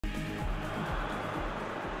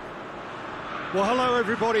Well, hello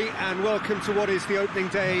everybody, and welcome to what is the opening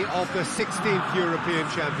day of the 16th European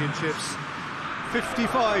Championships.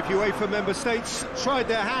 55 UEFA member states tried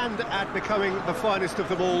their hand at becoming the finest of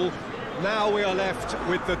them all. Now we are left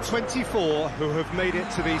with the 24 who have made it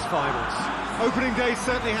to these finals. Opening day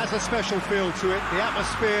certainly has a special feel to it. The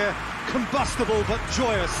atmosphere combustible but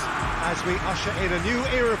joyous as we usher in a new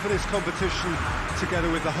era for this competition, together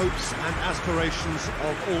with the hopes and aspirations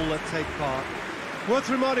of all that take part.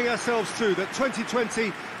 Worth reminding ourselves too that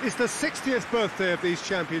 2020 is the 60th birthday of these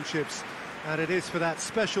championships, and it is for that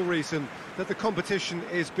special reason that the competition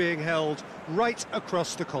is being held right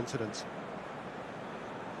across the continent.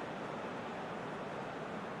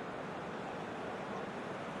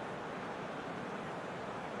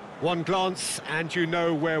 One glance and you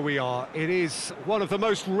know where we are. It is one of the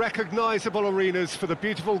most recognisable arenas for the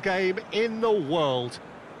beautiful game in the world,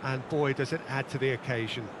 and boy does it add to the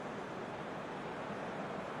occasion.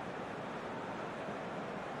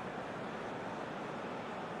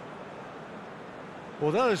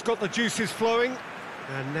 Well, that has got the juices flowing,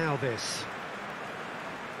 and now this.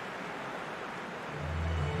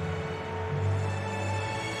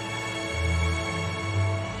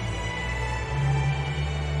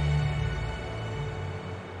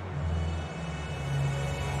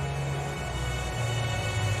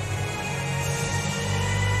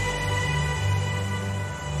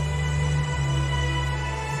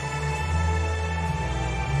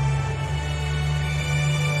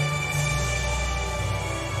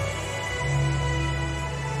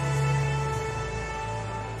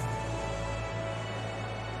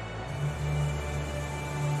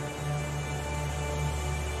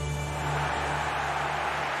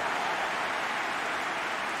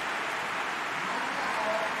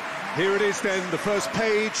 Here it is then, the first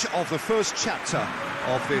page of the first chapter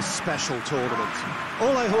of this special tournament.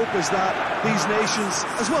 All I hope is that these nations,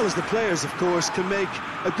 as well as the players of course, can make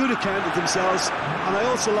a good account of themselves, and I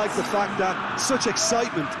also like the fact that such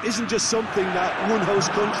excitement isn't just something that one host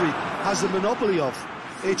country has the monopoly of.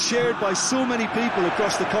 It's shared by so many people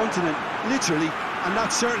across the continent, literally, and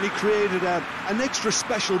that certainly created an extra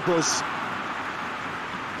special buzz.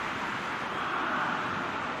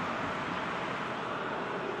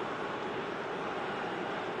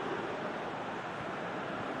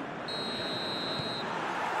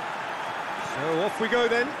 So off we go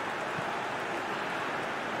then.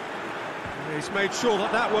 And he's made sure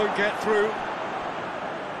that that won't get through.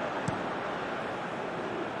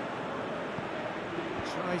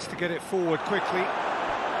 Tries to get it forward quickly.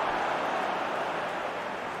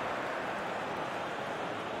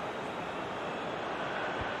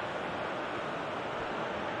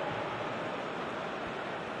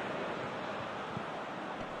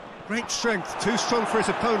 Great strength, too strong for his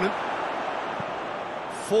opponent.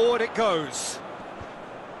 Forward it goes.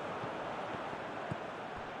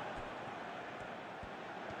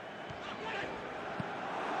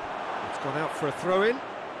 It's gone out for a throw-in.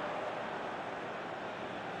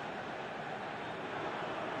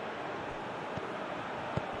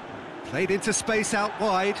 Played into space out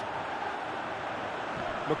wide.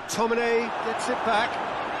 McTominay gets it back.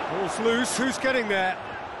 Ball's loose, who's getting there?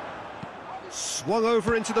 Swung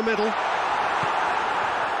over into the middle.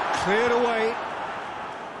 Cleared away.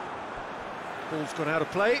 Ball's gone out of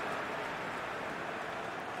play.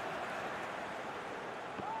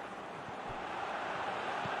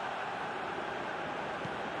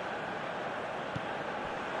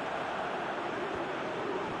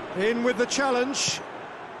 In with the challenge.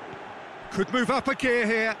 Could move up a gear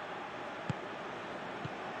here.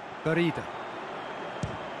 Barida.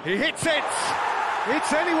 He hits it!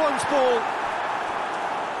 It's anyone's ball.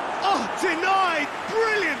 Oh, denied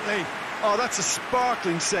brilliantly! Oh, that's a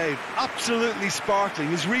sparkling save, absolutely sparkling.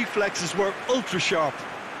 His reflexes were ultra sharp.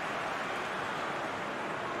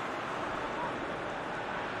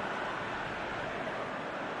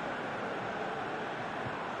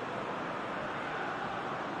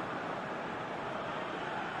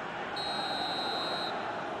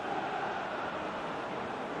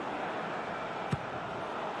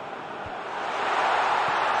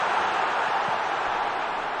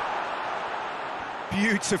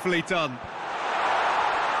 Beautifully done.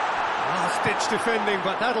 Last-ditch defending,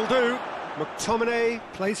 but that'll do. McTominay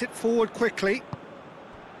plays it forward quickly.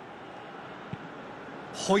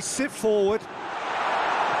 Hoists it forward.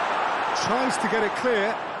 Tries to get it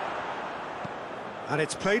clear. And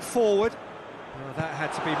it's played forward. Oh, that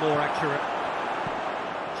had to be more accurate.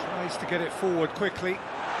 Tries to get it forward quickly.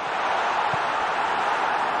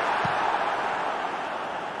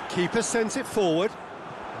 Keeper sends it forward.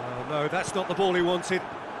 Oh no, that's not the ball he wanted.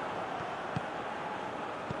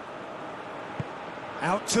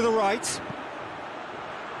 Out to the right.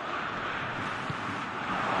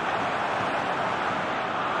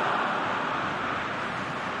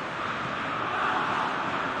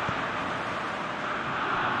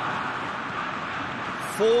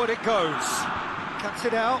 Forward it goes. Cuts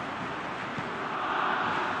it out.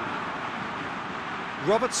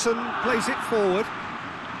 Robertson plays it forward.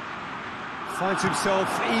 Finds himself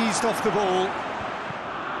eased off the ball.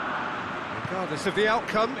 Regardless of the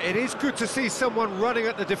outcome, it is good to see someone running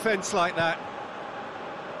at the defence like that.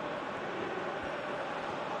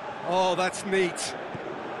 Oh, that's neat.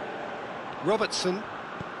 Robertson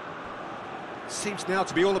seems now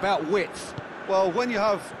to be all about width. Well, when you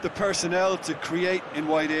have the personnel to create in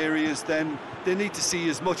wide areas, then they need to see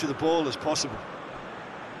as much of the ball as possible.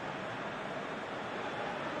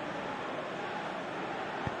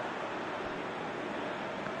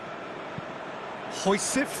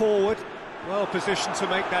 Hoists it forward. Well positioned to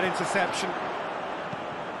make that interception.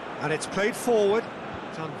 And it's played forward.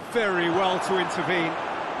 Done very well to intervene.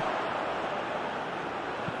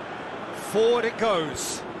 Forward it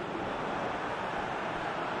goes.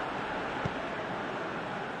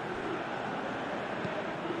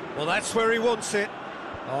 Well, that's where he wants it.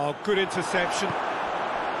 Oh, good interception.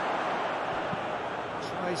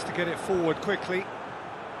 Tries to get it forward quickly.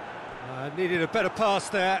 Needed a better pass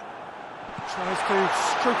there. Tries to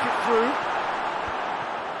stroke it through.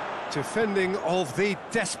 Defending of the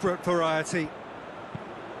desperate variety.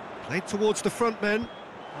 Played towards the front men.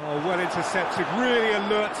 Oh, well intercepted, really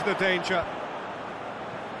alert to the danger.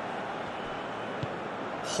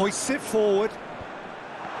 Hoists it forward.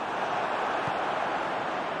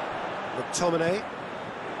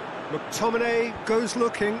 McTominay goes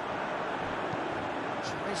looking.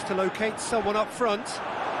 Tries to locate someone up front.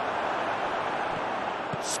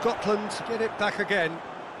 Scotland get it back again.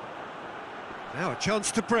 Now a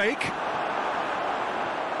chance to break.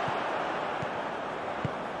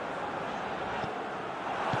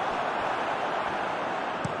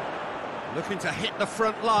 Looking to hit the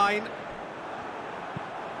front line.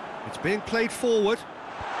 It's being played forward.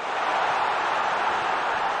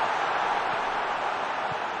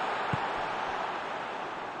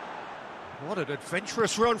 What an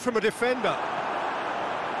adventurous run from a defender.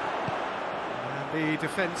 And the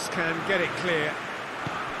defence can get it clear.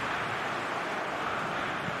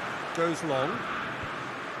 Goes long.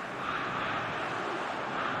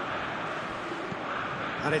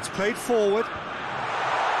 And it's played forward.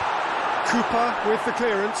 Cooper with the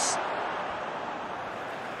clearance.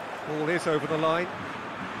 Ball is over the line.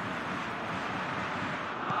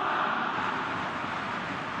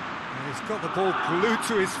 And he's got the ball glued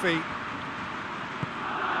to his feet.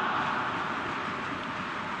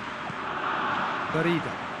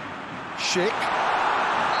 Barida. Schick.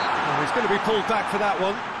 Oh, he's going to be pulled back for that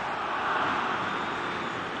one.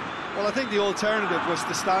 Well, I think the alternative was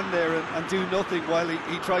to stand there and do nothing while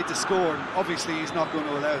he tried to score. And obviously, he's not going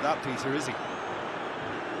to allow that, Peter, is he?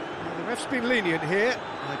 Well, the ref's been lenient here.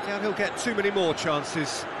 I doubt he'll get too many more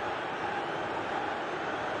chances.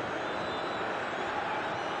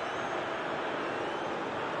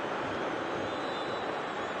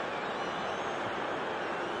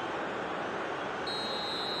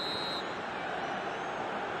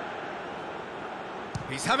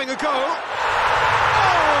 He's having a go.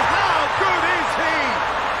 Oh, how good is he?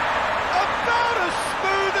 About as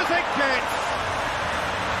smooth as it gets.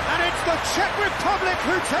 And it's the Czech Republic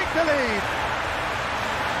who take the lead.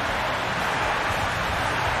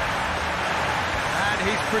 And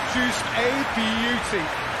he's produced a beauty.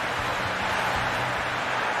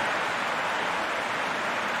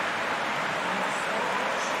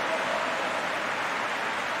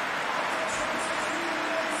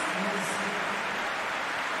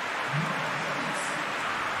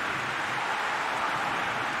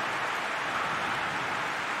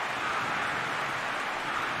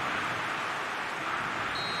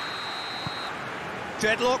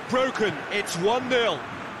 Deadlock broken, it's 1-0.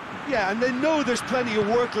 Yeah, and they know there's plenty of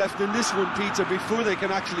work left in this one, Peter, before they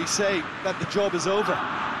can actually say that the job is over.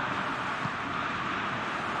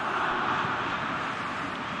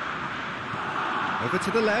 Over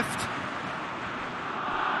to the left.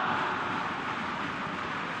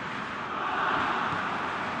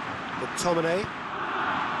 McTominay.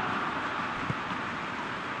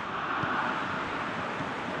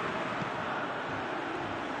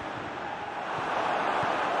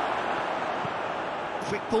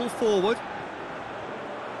 Quick ball forward.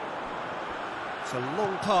 It's a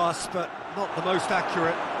long pass, but not the most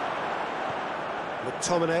accurate.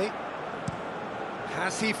 McTominay.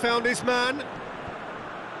 Has he found his man?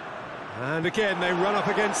 And again, they run up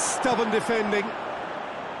against stubborn defending.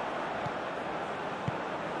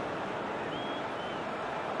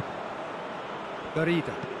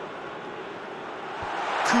 Barida.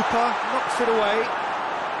 Cooper knocks it away.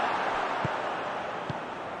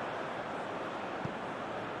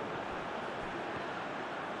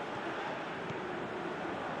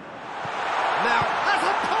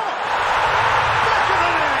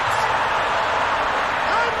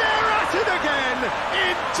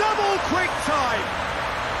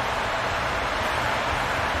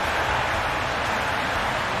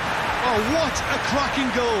 Oh, what a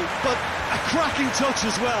cracking goal, but a cracking touch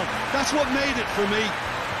as well. That's what made it for me.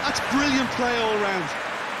 That's brilliant play all round.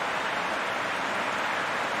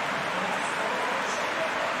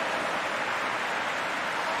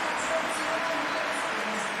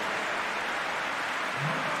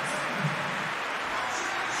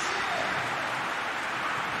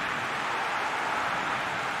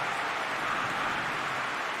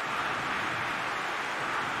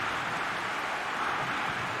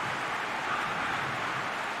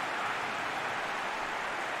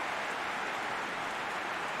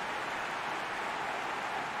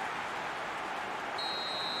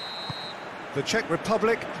 The Czech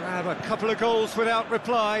Republic grab a couple of goals without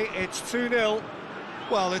reply. It's 2-0.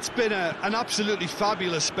 Well, it's been an absolutely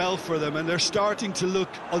fabulous spell for them, and they're starting to look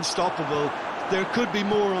unstoppable. There could be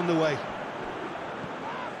more on the way.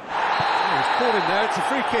 Oh, he's caught him there. It's a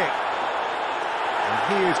free kick.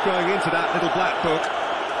 And he is going into that little black book.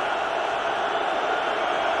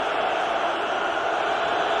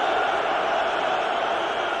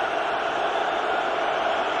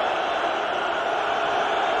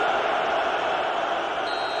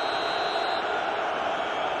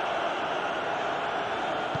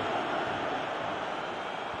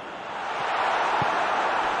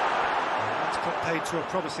 Paid to a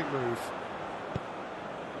promising move.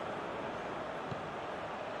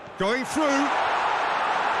 Going through.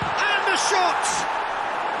 And the shot!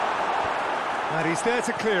 And he's there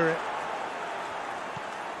to clear it.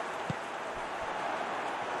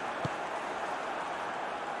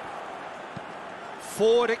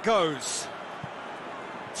 Forward it goes.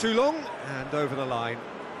 Too long and over the line.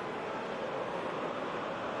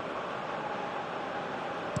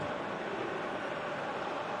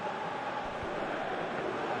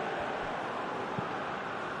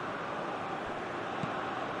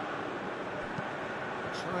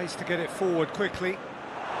 Tries to get it forward quickly.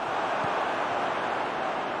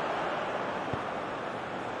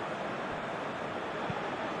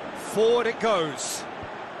 Forward it goes.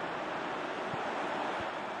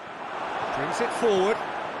 Brings it forward.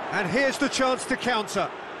 And here's the chance to counter.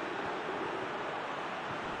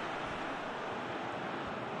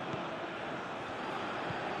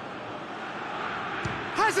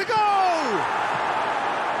 Has a goal!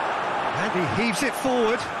 And he heaves it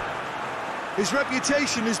forward. His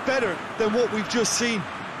reputation is better than what we've just seen.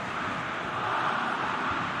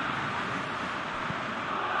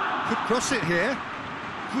 Could cross it here.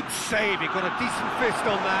 Good save, he got a decent fist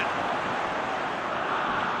on that.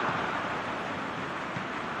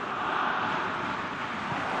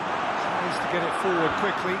 Tries to get it forward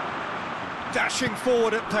quickly. Dashing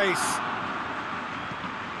forward at pace.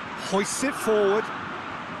 Hoists it forward.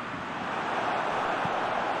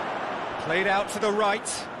 Played out to the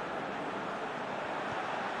right.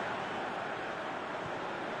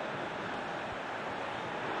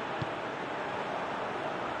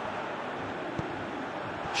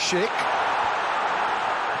 Schick.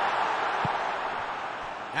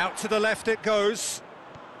 Out to the left it goes.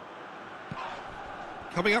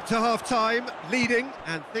 Coming up to half-time, leading,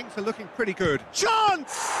 and things are looking pretty good.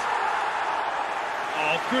 Chance!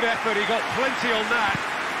 Oh, good effort, he got plenty on that.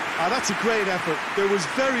 Ah, that's a great effort. There was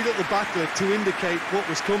very little backlit to indicate what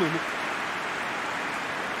was coming.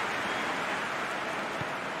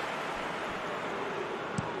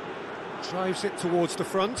 Drives it towards the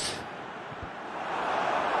front.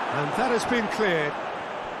 And that has been cleared.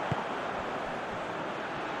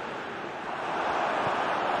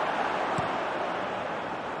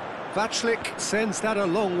 Vaclik sends that a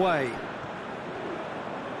long way.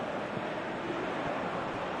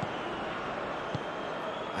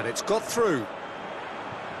 And it's got through.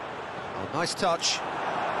 Oh, nice touch.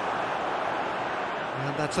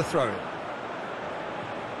 And that's a throw-in.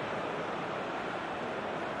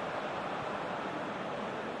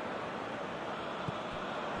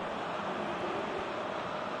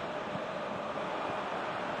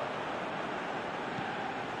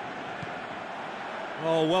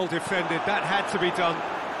 Oh, well defended, that had to be done.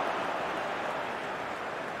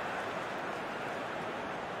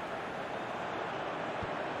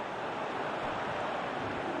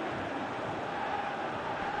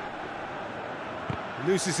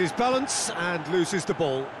 Loses his balance and loses the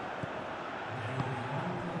ball.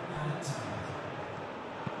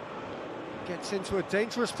 Gets into a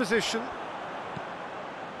dangerous position.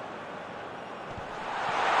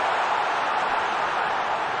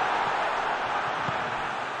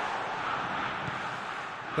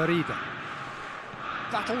 Barida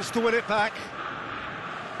battles to win it back.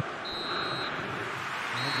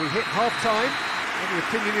 And we hit half-time. Any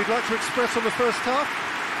opinion you'd like to express on the first half?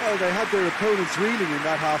 Well, they had their opponents reeling in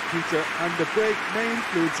that half, Peter, and the break may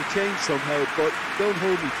influence a change somehow, but don't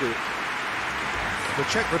hold me to it. The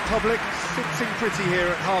Czech Republic sitting pretty here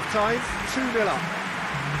at half-time, 2-0 up.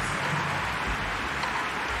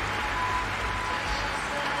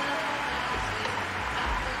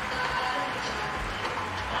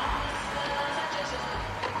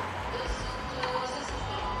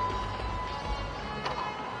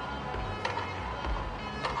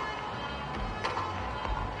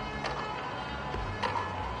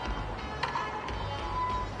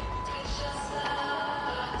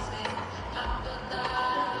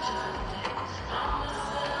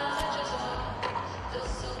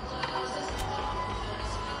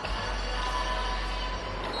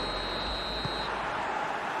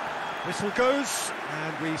 Whistle goes,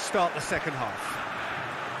 and we start the second half.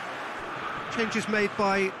 Changes made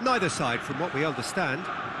by neither side, from what we understand.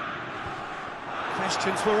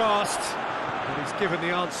 Questions were asked, and he's given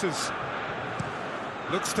the answers.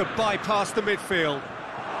 Looks to bypass the midfield.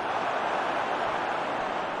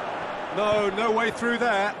 No way through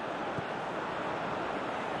there.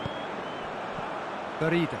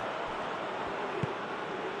 Barida.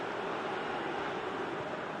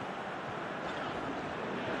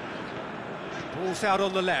 Ball's out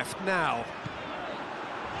on the left now.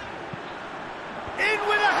 In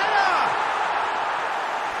with a header!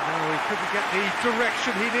 No, he couldn't get the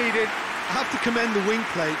direction he needed. I have to commend the wing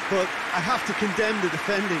play, but I have to condemn the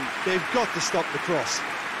defending. They've got to stop the cross.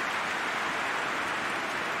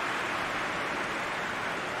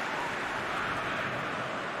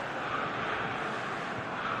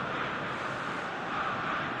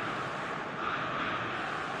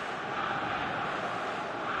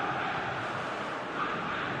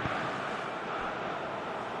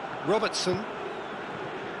 Robertson.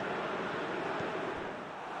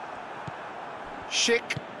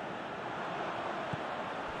 Schick.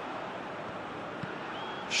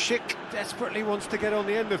 Schick desperately wants to get on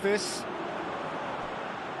the end of this.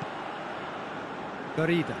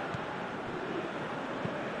 Barida.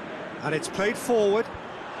 And it's played forward.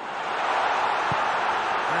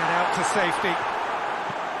 And out to safety.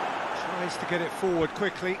 Tries to get it forward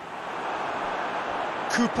quickly.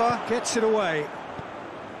 Cooper gets it away.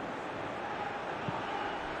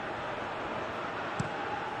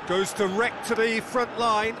 Goes direct to the front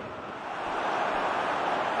line.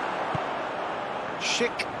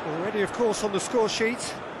 Schick, already of course on the score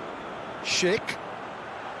sheet. Schick.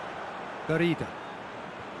 Barida.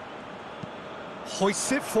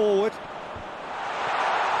 Hoists it forward.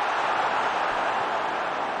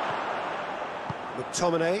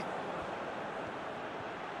 McTominay.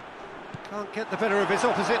 Can't get the better of his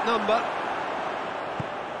opposite number.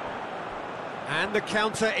 And the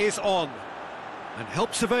counter is on. And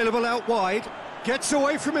help's available out wide. Gets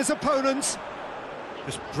away from his opponents.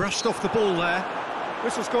 Just brushed off the ball there.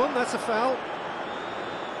 Whistle's gone, that's a foul.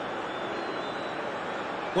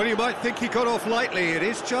 Well, you might think he got off lightly. It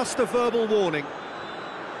is just a verbal warning.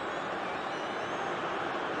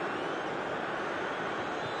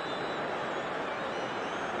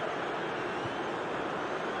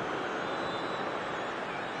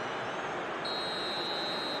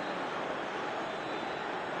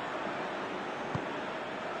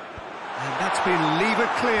 Been levered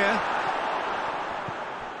clear.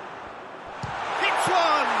 Hits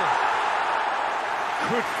one!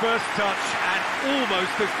 Good first touch and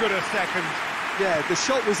almost as good a second. Yeah, the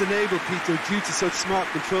shot was enabled, Peter, due to such smart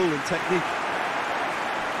control and technique.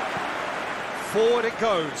 Forward it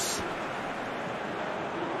goes.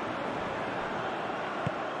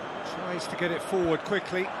 Tries to get it forward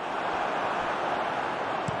quickly.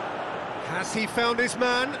 Has he found his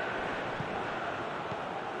man?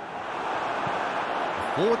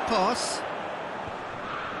 Forward pass.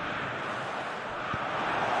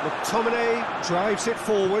 McTominay drives it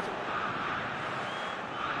forward.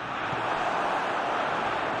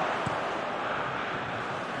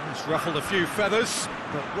 He's ruffled a few feathers,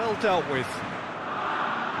 but well dealt with.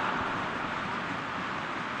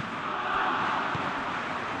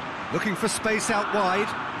 Looking for space out wide.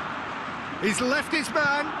 He's left his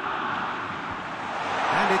man.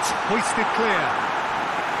 And it's hoisted clear.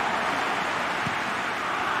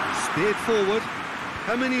 Steered forward.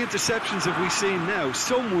 How many interceptions have we seen now?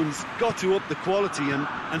 Someone's got to up the quality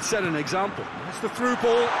and set an example. That's the through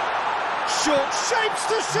ball. Short shapes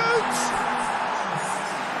to shoot!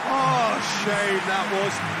 Oh, shame, that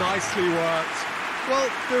was nicely worked. Well,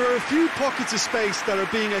 there are a few pockets of space that are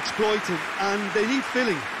being exploited and they need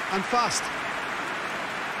filling, and fast.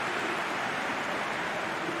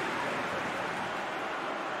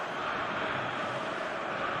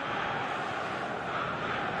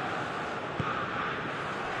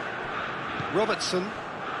 Robertson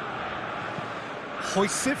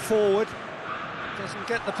hoists it forward, doesn't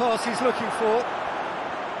get the pass he's looking for.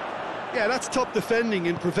 Yeah, that's top defending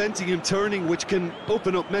and preventing him turning, which can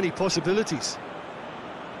open up many possibilities.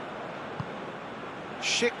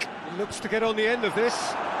 Schick looks to get on the end of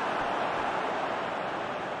this.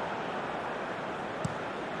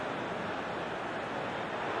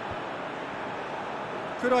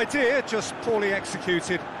 Good idea, just poorly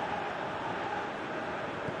executed.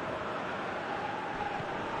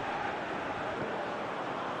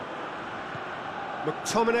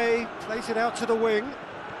 McTominay plays it out to the wing.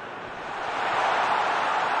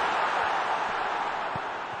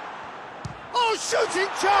 Oh, shooting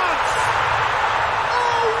chance!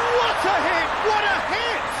 Oh, what a hit! What a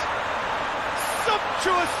hit!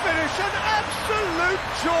 Sumptuous finish, an absolute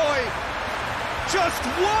joy! Just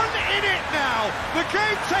one in it now. The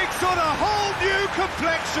game takes on a whole new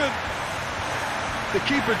complexion. The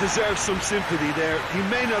keeper deserves some sympathy there. He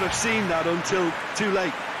may not have seen that until too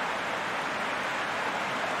late.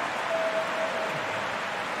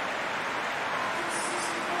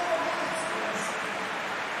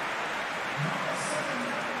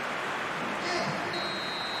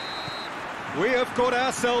 We have got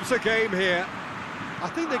ourselves a game here. I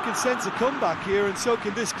think they can sense a comeback here, and so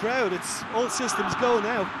can this crowd. It's all systems go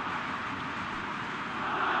now.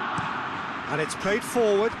 And it's played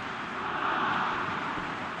forward.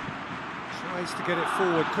 Tries to get it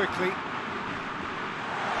forward quickly.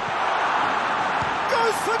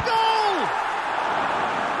 Goes for goal!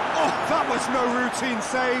 Oh, that was no routine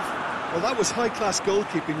save. Well, that was high-class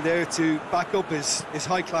goalkeeping there to back up his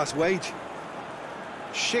high-class wage.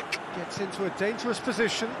 Schick gets into a dangerous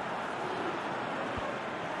position.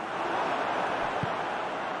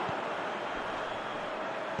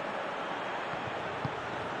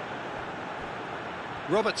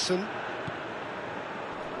 Robertson.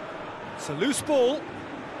 It's a loose ball.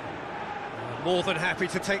 More than happy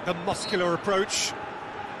to take the muscular approach.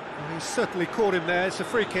 Well, he's certainly caught him there. It's a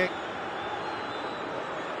free kick.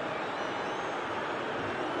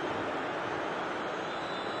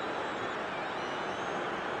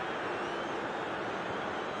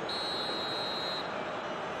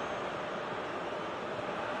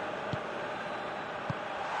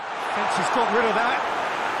 He's got rid of that.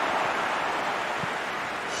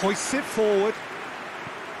 Hoists it forward.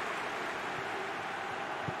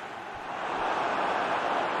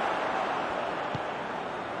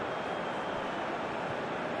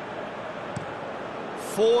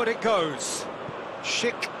 Forward it goes.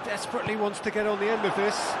 Schick desperately wants to get on the end of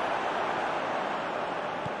this.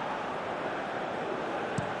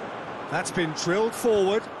 That's been drilled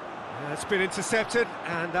forward. That's been intercepted,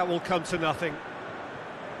 and that will come to nothing.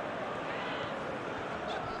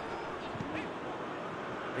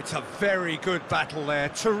 It's a very good battle there,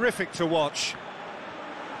 terrific to watch.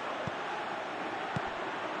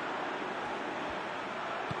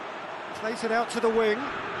 Plays it out to the wing.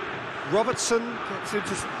 Robertson gets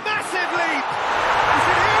into... Massive leap! Is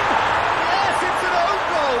it in? Yes, it's an own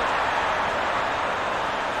goal!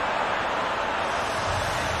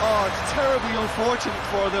 Oh, it's terribly unfortunate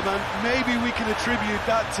for them, and maybe we can attribute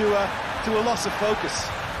that to a loss of focus.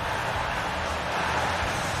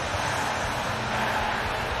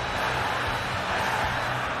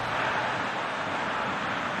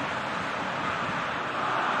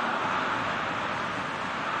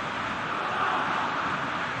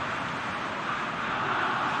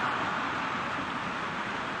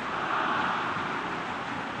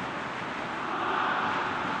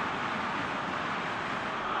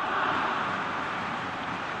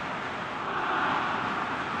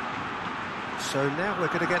 So now we're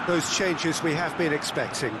going to get those changes we have been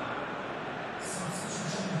expecting.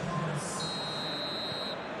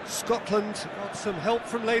 Scotland got some help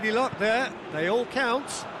from Lady Luck there. They all count.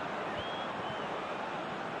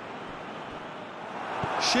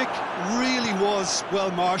 Schick really was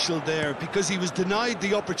well marshalled there because he was denied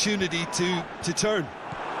the opportunity to turn.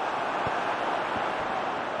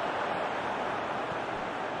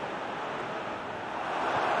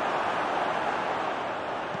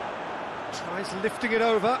 Tries lifting it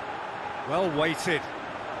over. Well weighted.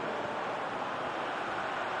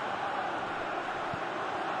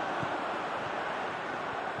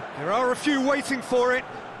 There are a few waiting for it.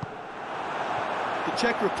 The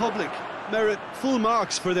Czech Republic merit full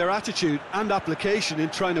marks for their attitude and application in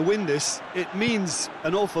trying to win this. It means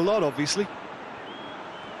an awful lot, obviously.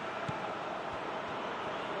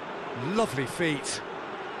 Lovely feet.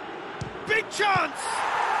 Big chance!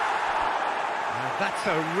 That's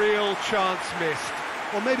a real chance missed.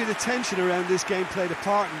 Well, maybe the tension around this game played a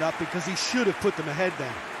part in that because he should have put them ahead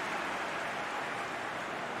then.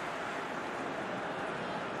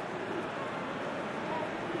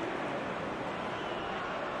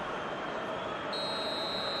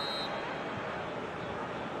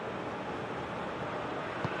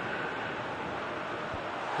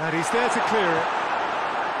 And he's there to clear it.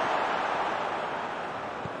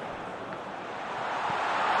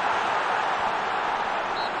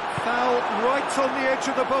 Foul right on the edge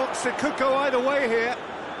of the box. It could go either way here.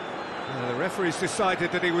 The referee's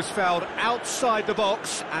decided that he was fouled outside the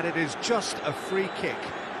box, and it is just a free kick.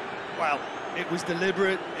 Well, it was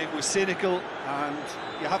deliberate, it was cynical, and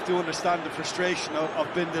you have to understand the frustration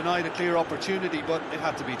of being denied a clear opportunity, but it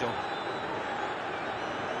had to be done.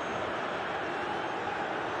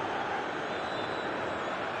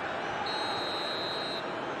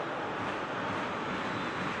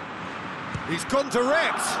 He's gone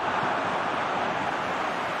direct.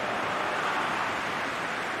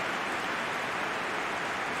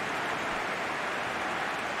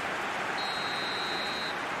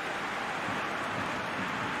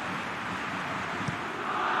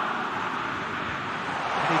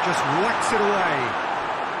 He just whacks it away.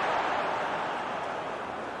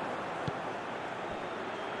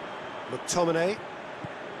 McTominay.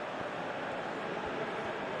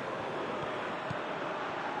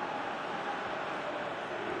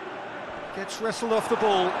 Gets wrestled off the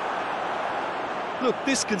ball. Look,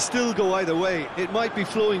 this can still go either way. It might be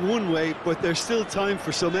flowing one way, but there's still time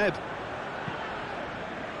for some ebb.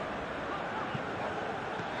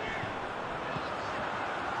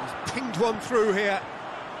 He's pinged one through here.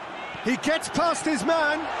 He gets past his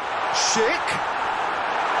man. Schick.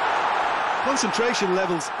 Concentration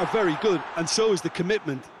levels are very good, and so is the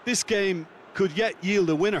commitment. This game could yet yield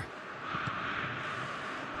a winner.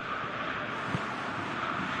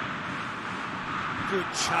 Good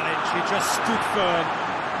challenge, he just stood firm.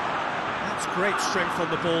 That's great strength on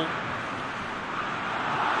the ball.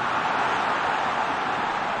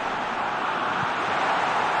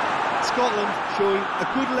 Scotland showing a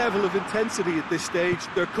good level of intensity at this stage.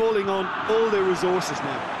 They're calling on all their resources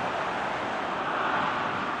now.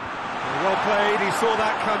 Well played, he saw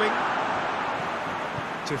that coming.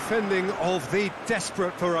 Defending of the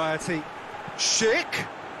desperate variety. Schick.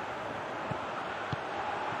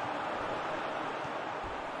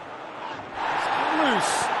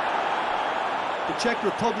 Loose. The Czech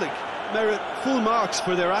Republic merit full marks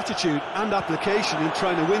for their attitude and application in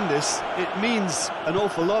trying to win this. It means an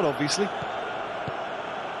awful lot, obviously. He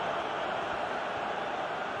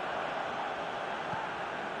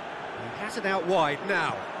has it out wide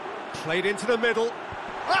now. Played into the middle.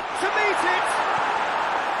 Up to meet it!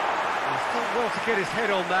 He's done well to get his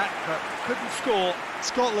head on that, but couldn't score.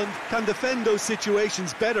 Scotland can defend those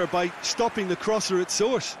situations better by stopping the crosser at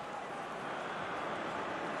source.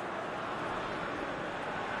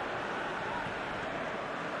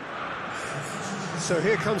 So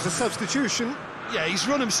here comes the substitution. Yeah, he's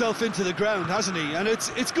run himself into the ground, hasn't he? And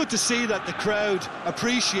it's good to see that the crowd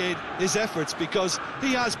appreciate his efforts, because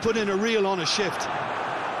he has put in a real honest shift.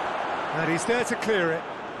 And he's there to clear it.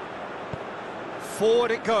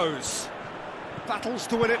 Forward it goes. Battles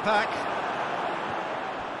to win it back.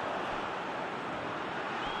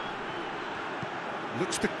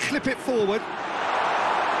 Looks to clip it forward.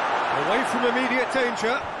 Away from immediate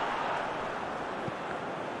danger.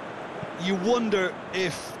 You wonder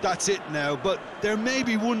if that's it now, but there may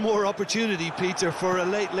be one more opportunity, Peter, for a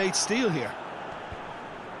late steal here.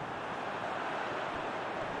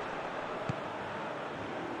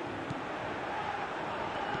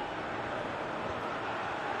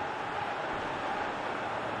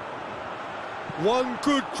 One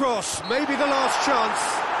good cross, maybe the last chance.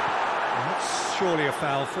 Well, that's surely a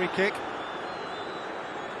foul. Free kick.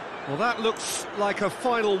 Well, that looks like a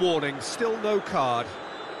final warning. Still no card.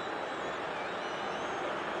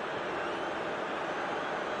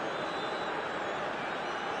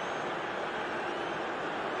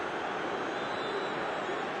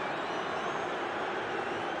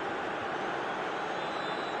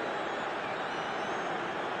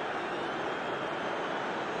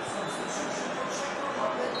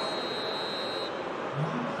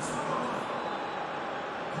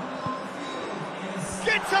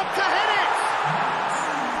 Gets up to hit it!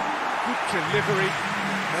 Good delivery,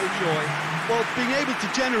 no joy. Well, being able to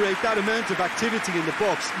generate that amount of activity in the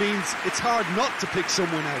box means it's hard not to pick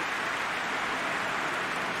someone out.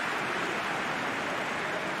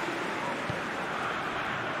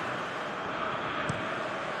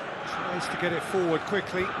 Tries to get it forward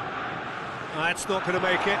quickly. That's not going to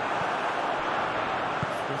make it.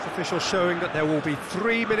 Fourth official showing that there will be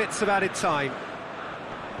 3 minutes of added time.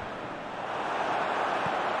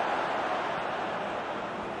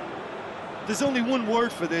 There's only one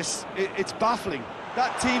word for this. It's baffling.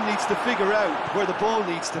 That team needs to figure out where the ball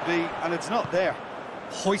needs to be, and it's not there.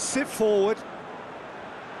 Hoists it forward.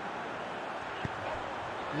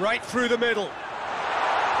 Right through the middle.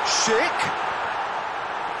 Schick.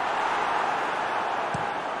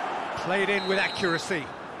 Played in with accuracy.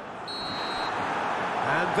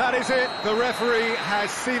 And that is it. The referee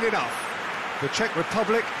has seen enough. The Czech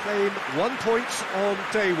Republic claim 1 point on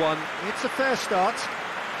day one. It's a fair start.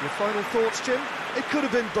 Your final thoughts, Jim? It could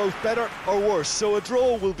have been both better or worse, so a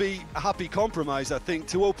draw will be a happy compromise, I think,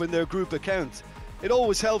 to open their group account. It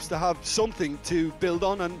always helps to have something to build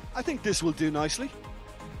on, and I think this will do nicely.